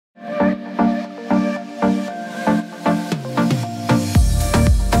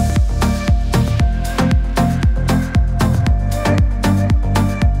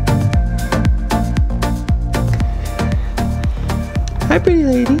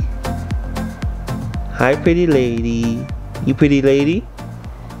Hi, pretty lady. You pretty lady?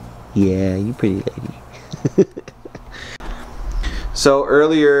 Yeah, you pretty lady. So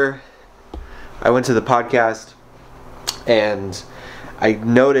earlier, I went to the podcast and I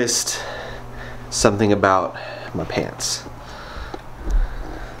noticed something about my pants.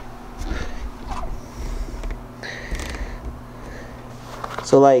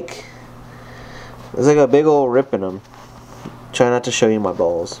 So like, there's like a big old rip in them. Try not to show you my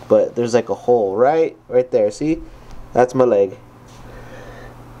balls, but there's like a hole right there. See? That's my leg.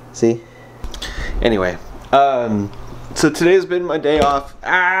 See? Anyway, so today's been my day off.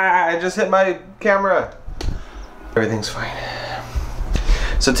 I just hit my camera. Everything's fine.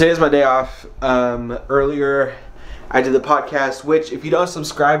 So today's my day off. Earlier, I did the podcast, which if you don't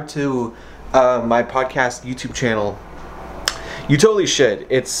subscribe to my podcast YouTube channel, you totally should.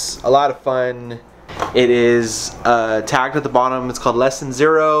 It's a lot of fun. It is tagged at the bottom. It's called Lesson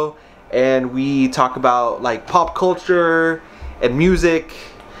 0, and we talk about like pop culture and music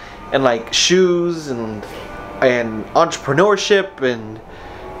and like shoes and entrepreneurship and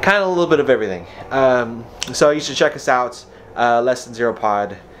kind of a little bit of everything. So you should check us out. Lesson 0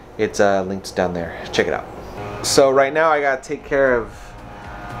 Pod. It's linked down there. Check it out. So right now I gotta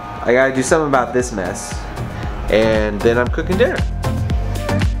do something about this mess, and then I'm cooking dinner.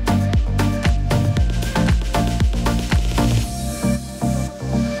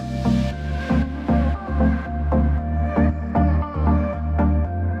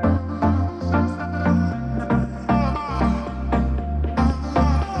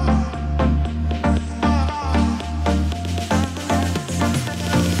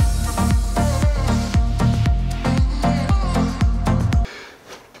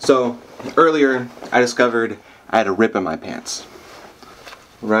 So earlier I discovered I had a rip in my pants.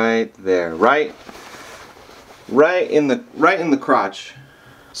 Right there, right in the crotch.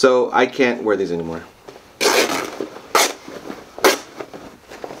 So I can't wear these anymore.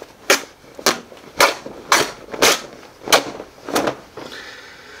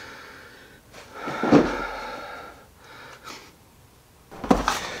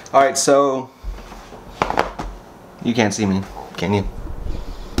 Alright, so you can't see me, can you?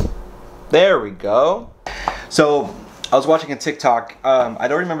 There we go. So I was watching a TikTok. I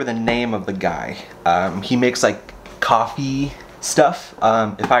don't remember the name of the guy. He makes like coffee stuff.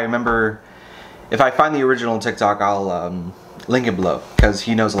 If I find the original TikTok, I'll link it below because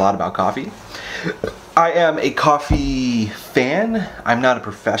he knows a lot about coffee. I am a coffee fan. I'm not a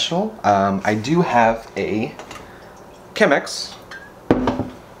professional. I do have a Chemex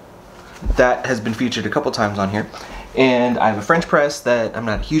that has been featured a couple times on here. And I have a French press that I'm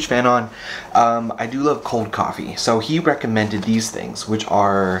not a huge fan on. I do love cold coffee. So he recommended these things, which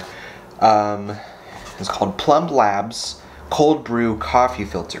are, it's called Plum Labs Cold Brew Coffee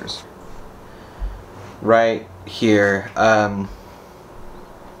Filters. Right here.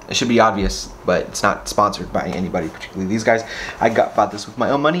 It should be obvious, but it's not sponsored by anybody, particularly these guys. I bought this with my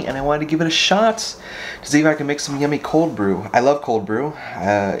own money, and I wanted to give it a shot to see if I can make some yummy cold brew. I love cold brew.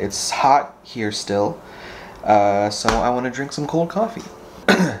 It's hot here still. So I want to drink some cold coffee.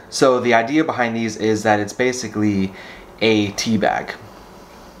 So the idea behind these is that it's basically a tea bag.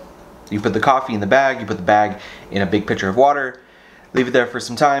 You put the coffee in the bag, you put the bag in a big pitcher of water, leave it there for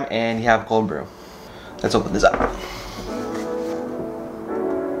some time, and you have cold brew. Let's open this up.